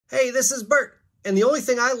Hey, this is Bert, and the only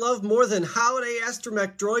thing I love more than holiday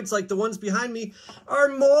astromech droids like the ones behind me are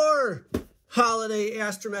more holiday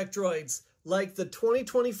astromech droids like the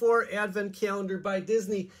 2024 Advent Calendar by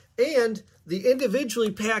Disney and the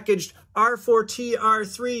individually packaged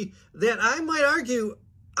R4-TR3 that I might argue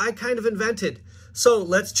I kind of invented. So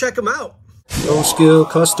let's check them out. No Skill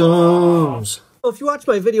Customs. Well, if you watched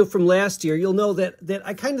my video from last year, you'll know that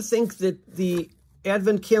I kind of think that the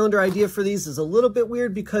Advent calendar idea for these is a little bit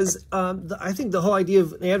weird because I think the whole idea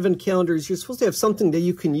of an Advent calendar is you're supposed to have something that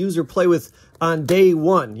you can use or play with on day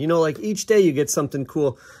one. You know, like each day you get something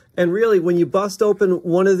cool. And really, when you bust open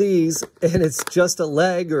one of these and it's just a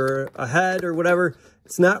leg or a head or whatever,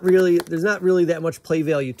 it's not really, there's not really that much play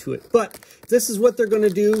value to it. But this is what they're going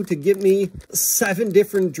to do to get me 7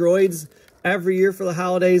 different droids every year for the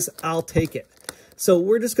holidays. I'll take it. So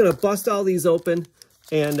we're just going to bust all these open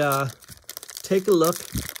and take a look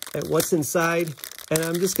at what's inside, and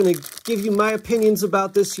I'm just going to give you my opinions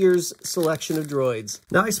about this year's selection of droids.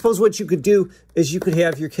 Now, I suppose what you could do is you could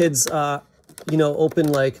have your kids, you know, open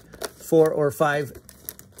like 4 or 5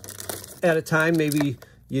 at a time. Maybe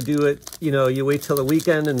you do it, you know, you wait till the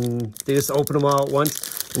weekend and they just open them all at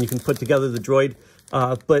once and you can put together the droid.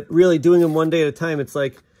 But really doing them one day at a time, it's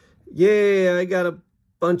like, yay, I got a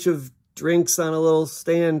bunch of drinks on a little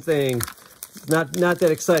stand thing. Not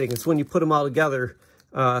that exciting. It's when you put them all together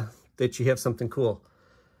that you have something cool.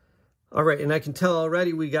 All right, and I can tell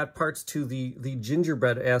already we got parts to the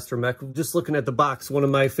gingerbread astromech. Just looking at the box, one of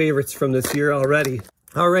my favorites from this year already.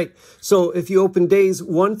 All right, so if you open days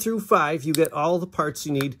 1 through 5, you get all the parts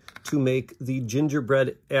you need to make the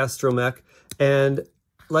gingerbread astromech. And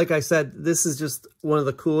like I said, this is just one of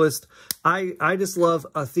the coolest. I just love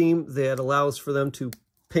a theme that allows for them to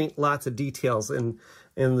paint lots of details, and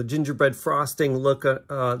the gingerbread frosting look,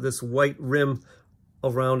 this white rim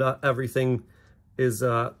around everything is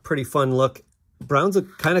a pretty fun look. Brown's a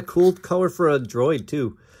kind of cool color for a droid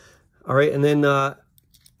too. All right, and then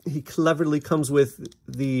he cleverly comes with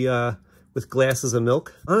the with glasses of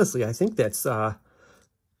milk. Honestly, I think that's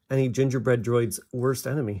any gingerbread droid's worst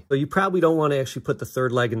enemy. So you probably don't want to actually put the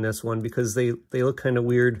 3rd leg in this one because they look kind of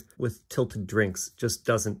weird with tilted drinks. Just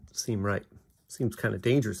doesn't seem right. Seems kind of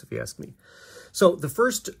dangerous if you ask me. So the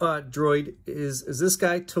first droid is this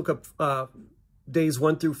guy. Took up days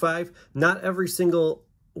 1 through 5. Not every single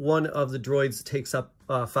one of the droids takes up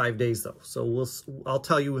 5 days though. So I'll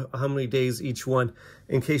tell you how many days each one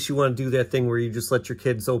in case you want to do that thing where you just let your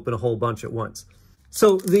kids open a whole bunch at once.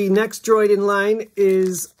 So the next droid in line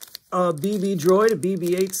is a BB droid, a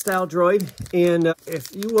BB-8 style droid. And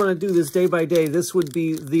if you want to do this day by day, this would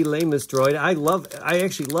be the lamest droid. I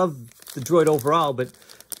actually love the droid overall, but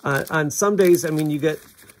on some days, I mean, you get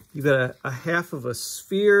a half of a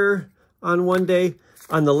sphere on one day.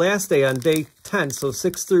 On the last day, on day 10, so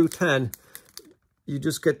 6 through 10, you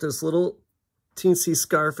just get this little teensy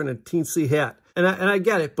scarf and a teensy hat. And I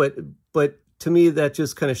get it, but to me, that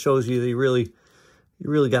just kind of shows you that you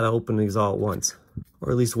really got to open these all at once,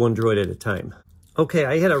 or at least one droid at a time. Okay,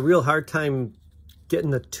 I had a real hard time getting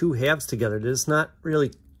the 2 halves together. It's not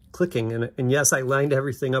really clicking, and yes, I lined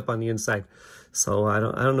everything up on the inside. So I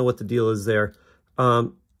don't know what the deal is there.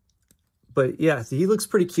 But yeah, he looks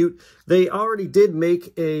pretty cute. They already did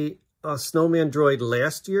make a snowman droid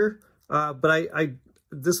last year, but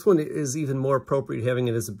this one is even more appropriate having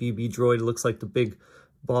it as a BB droid. It looks like the big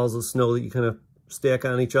balls of snow that you kind of stack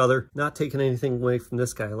on each other. Not taking anything away from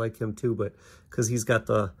this guy. I like him too, but because he's got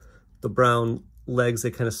the brown legs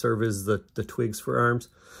that kind of serve as the twigs for arms.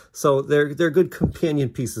 So they're good companion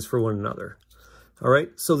pieces for one another. All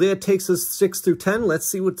right, so that takes us 6 through 10. Let's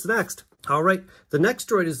see what's next. All right, the next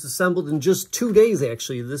droid is assembled in just 2 days,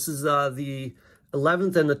 actually. This is the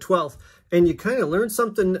 11th and the 12th. And you kind of learn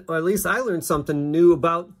something, or at least I learned something new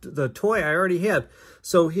about the toy I already had.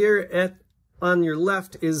 So here on your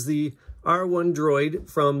left is the R1 droid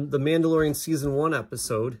from the Mandalorian Season 1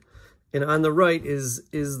 episode. And on the right is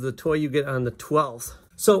the toy you get on the 12th.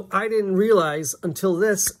 So I didn't realize until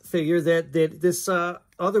this figure that this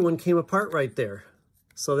other one came apart right there.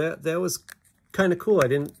 So that was kind of cool. I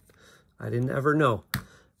didn't ever know.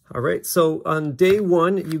 All right, so on day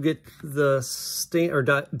 1, you get the stand, or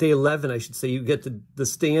day 11, I should say, you get the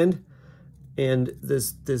stand and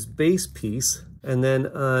this base piece. And then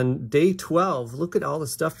on day 12, look at all the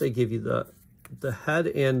stuff they give you, the head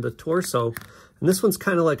and the torso. And this one's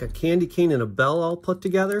kind of like a candy cane and a bell all put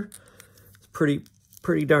together. It's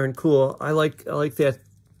pretty darn cool. I like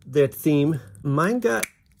that theme.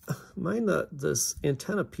 This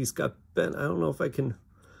antenna piece got bent. I don't know if I can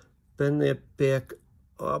bend that back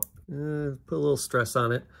up. Put a little stress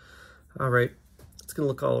on it. All right, it's gonna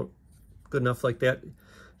look all good enough like that.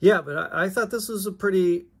 Yeah, but I thought this was a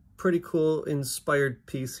pretty cool inspired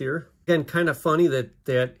piece here. Again, kind of funny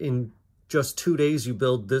that in just 2 days you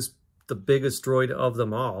build the biggest droid of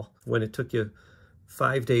them all, when it took you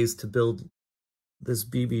 5 days to build this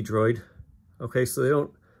BB droid. Okay, so I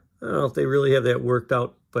don't know if they really have that worked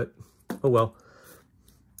out, but oh well.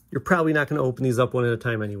 You're probably not going to open these up one at a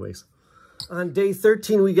time anyways. On day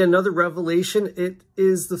 13, we get another revelation. It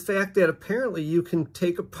is the fact that apparently you can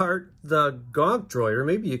take apart the Gonk droid, or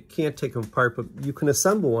maybe you can't take them apart, but you can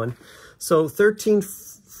assemble one. So 13,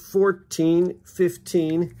 14,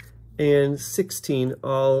 15, and 16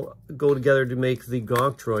 all go together to make the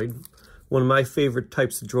Gonk droid, one of my favorite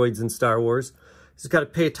types of droids in Star Wars. Just got to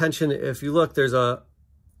pay attention. If you look, there's a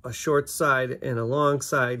short side and a long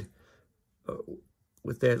side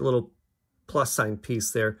with that little plus sign piece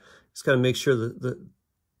there. Just got to make sure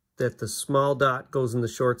that the small dot goes in the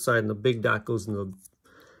short side and the big dot goes in the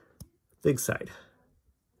big side.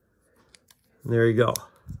 And there you go.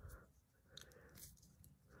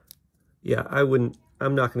 Yeah,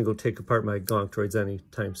 I'm not going to go take apart my Gonk droids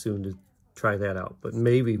anytime soon to try that out, but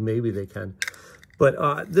maybe they can.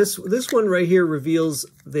 But this one right here reveals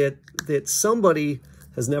that somebody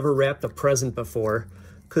has never wrapped a present before.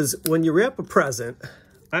 Because when you wrap a present,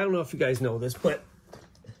 I don't know if you guys know this, but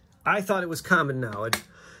I thought it was common knowledge.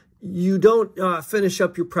 You don't finish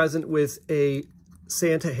up your present with a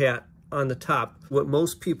Santa hat on the top. What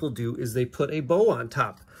most people do is they put a bow on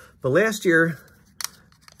top. But last year,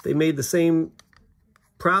 they made the same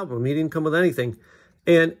problem. He didn't come with anything.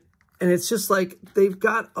 And it's just like they've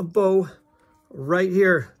got a bow right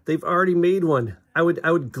here. They've already made one. I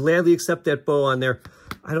would gladly accept that bow on there.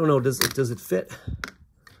 I don't know, does it fit?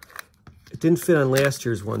 It didn't fit on last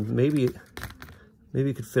year's one. Maybe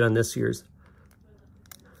it could fit on this year's.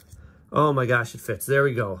 Oh my gosh, it fits. There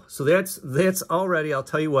we go. So that's already, I'll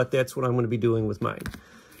tell you what, that's what I'm going to be doing with mine.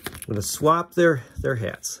 I'm going to swap their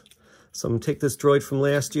hats. So I'm going to take this droid from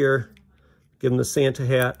last year, give him the Santa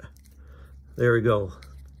hat. There we go.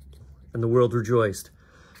 And the world rejoiced.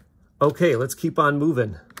 Okay, let's keep on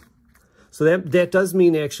moving. So that does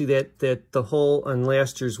mean actually that the hole on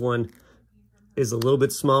last year's one is a little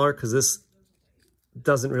bit smaller because this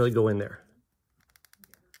doesn't really go in there.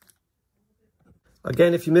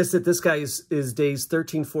 Again, if you missed it, this guy is days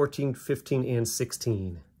 13, 14, 15, and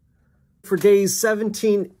 16. For days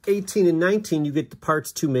 17, 18, and 19, you get the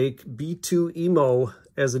parts to make B2 Emo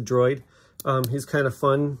as a droid. He's kind of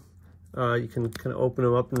fun. You can kind of open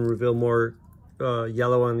him up and reveal more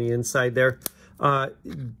yellow on the inside there.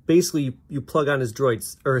 Basically, you plug on his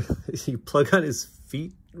droids, or you plug on his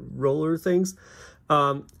feet roller things.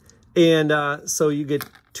 So you get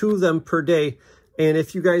 2 of them per day. And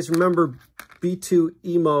if you guys remember, B2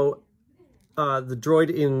 Emo, the droid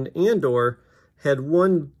in Andor, had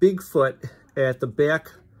one big foot at the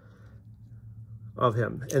back of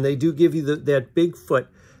him. And they do give you that big foot.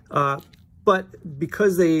 But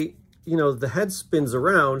because the head spins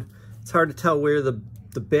around, it's hard to tell where the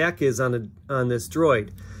back is on this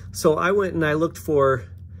droid. So I went and I looked for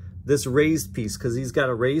this raised piece, because he's got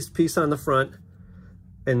a raised piece on the front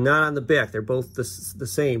and not on the back. They're both the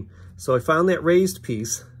same. So I found that raised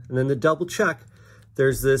piece, and then to double check,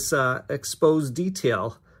 there's this exposed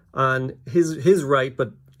detail on his right,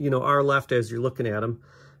 but our left as you're looking at him.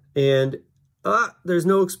 And there's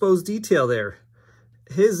no exposed detail there.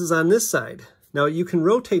 His is on this side. Now you can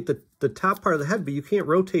rotate the top part of the head, but you can't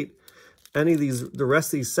rotate any of the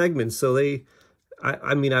rest of these segments. So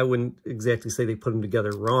I mean, I wouldn't exactly say they put them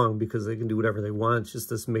together wrong, because they can do whatever they want. It's just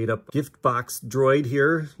this made-up gift box droid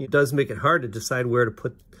here. It does make it hard to decide where to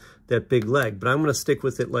put that big leg, but I'm going to stick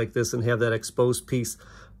with it like this and have that exposed piece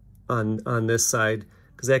on this side,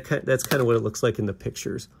 because that's kind of what it looks like in the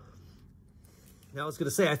pictures. Now, I was going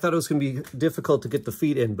to say, I thought it was going to be difficult to get the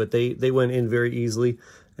feet in, but they went in very easily.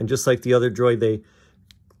 And just like the other droid,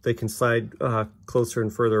 they can slide closer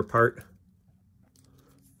and further apart,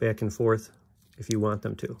 back and forth, if you want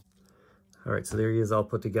them to. All right, so there he is all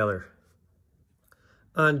put together.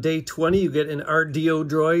 On day 20, you get an RDO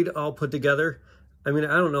droid all put together. I mean,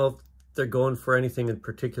 I don't know if they're going for anything in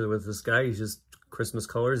particular with this guy. He's just Christmas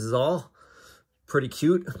colors is all. Pretty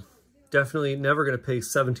cute. Definitely never going to pay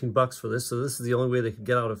 17 bucks for this, so this is the only way they could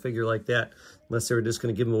get out a figure like that, unless they were just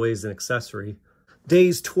going to give him away as an accessory.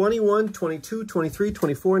 Days 21, 22, 23,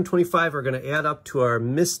 24, and 25 are going to add up to our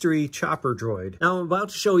mystery chopper droid. Now, I'm about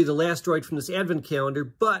to show you the last droid from this advent calendar,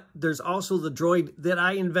 but there's also the droid that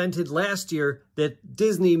I invented last year that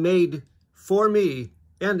Disney made for me,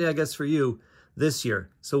 and I guess for you, this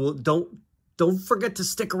year. So don't forget to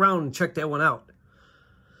stick around and check that one out.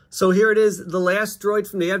 So here it is, the last droid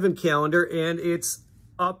from the advent calendar, and it's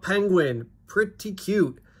a penguin. Pretty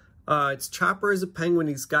cute. It's Chopper as a penguin.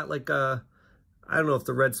 He's got like a, I don't know if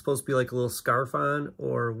the red's supposed to be like a little scarf on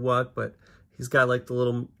or what, but he's got like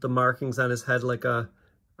the markings on his head like a,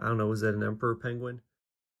 I don't know, is that an emperor penguin?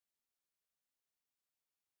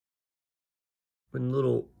 And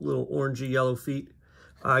little orangey yellow feet.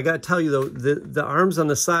 I got to tell you though, the arms on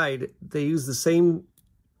the side, they use the same,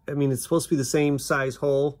 I mean, it's supposed to be the same size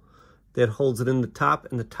hole that holds it in the top,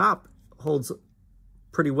 and the top holds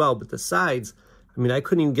pretty well, but the sides, I mean, I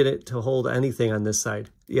couldn't even get it to hold anything on this side.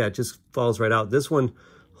 Yeah, it just falls right out. This one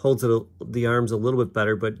holds the arms a little bit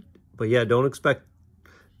better, but yeah, don't expect,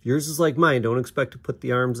 if yours is like mine, don't expect to put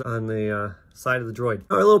the arms on the side of the droid.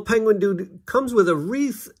 Our little penguin dude comes with a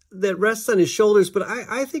wreath that rests on his shoulders, but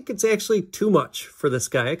I think it's actually too much for this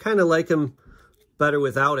guy. I kind of like him better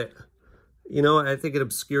without it. You know, I think it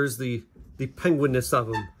obscures the penguinness of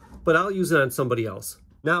him, but I'll use it on somebody else.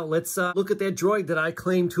 Now, let's look at that droid that I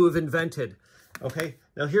claim to have invented. Okay,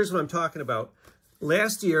 now here's what I'm talking about.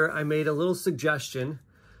 Last year, I made a little suggestion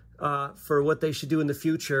for what they should do in the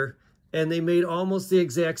future, and they made almost the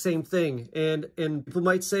exact same thing. And people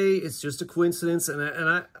might say it's just a coincidence,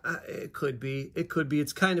 and it could be. It could be.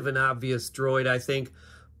 It's kind of an obvious droid, I think,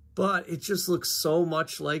 but it just looks so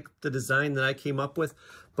much like the design that I came up with.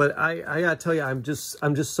 But I gotta tell you, I'm just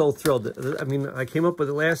so thrilled. I mean, I came up with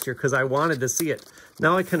it last year because I wanted to see it.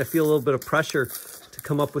 Now I kind of feel a little bit of pressure to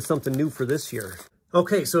come up with something new for this year.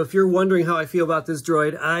 Okay, so if you're wondering how I feel about this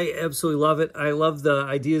droid, I absolutely love it. I love the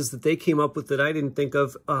ideas that they came up with that I didn't think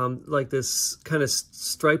of, like this kind of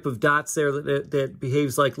stripe of dots there that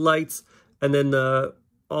behaves like lights, and then the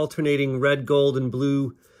alternating red, gold, and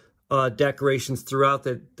blue decorations throughout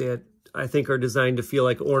that I think are designed to feel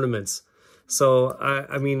like ornaments. So,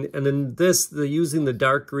 I mean, and then using the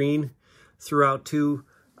dark green throughout too,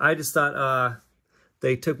 I just thought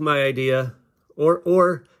they took my idea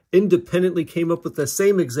or independently came up with the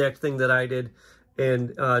same exact thing that I did and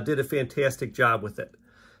did a fantastic job with it.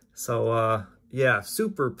 So, yeah,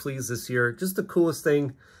 super pleased this year. Just the coolest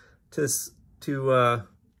thing to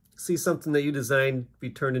see something that you designed be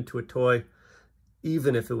turned into a toy,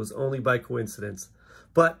 even if it was only by coincidence.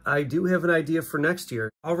 But I do have an idea for next year.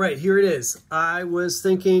 All right, here it is. I was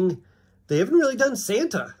thinking they haven't really done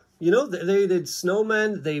Santa. You know, they did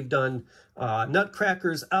snowmen, they've done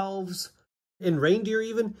nutcrackers, elves, and reindeer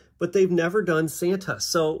even, but they've never done Santa.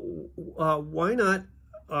 So why not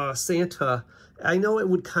Santa? I know it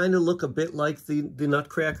would kind of look a bit like the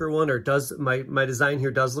nutcracker one, or does my design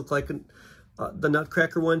here does look like the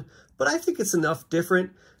nutcracker one, but I think it's enough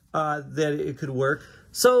different that it could work.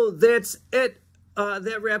 So that's it.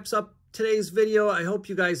 That wraps up today's video. I hope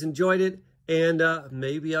you guys enjoyed it, and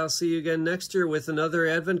maybe I'll see you again next year with another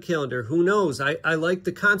advent calendar. Who knows? I like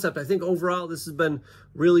the concept. I think overall this has been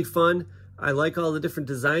really fun. I like all the different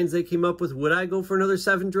designs they came up with. Would I go for another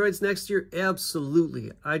 7 droids next year?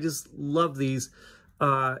 Absolutely. I just love these.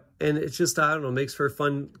 And it's just, I don't know, makes for a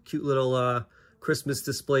fun, cute little Christmas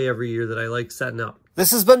display every year that I like setting up.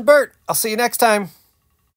 This has been Bert. I'll see you next time.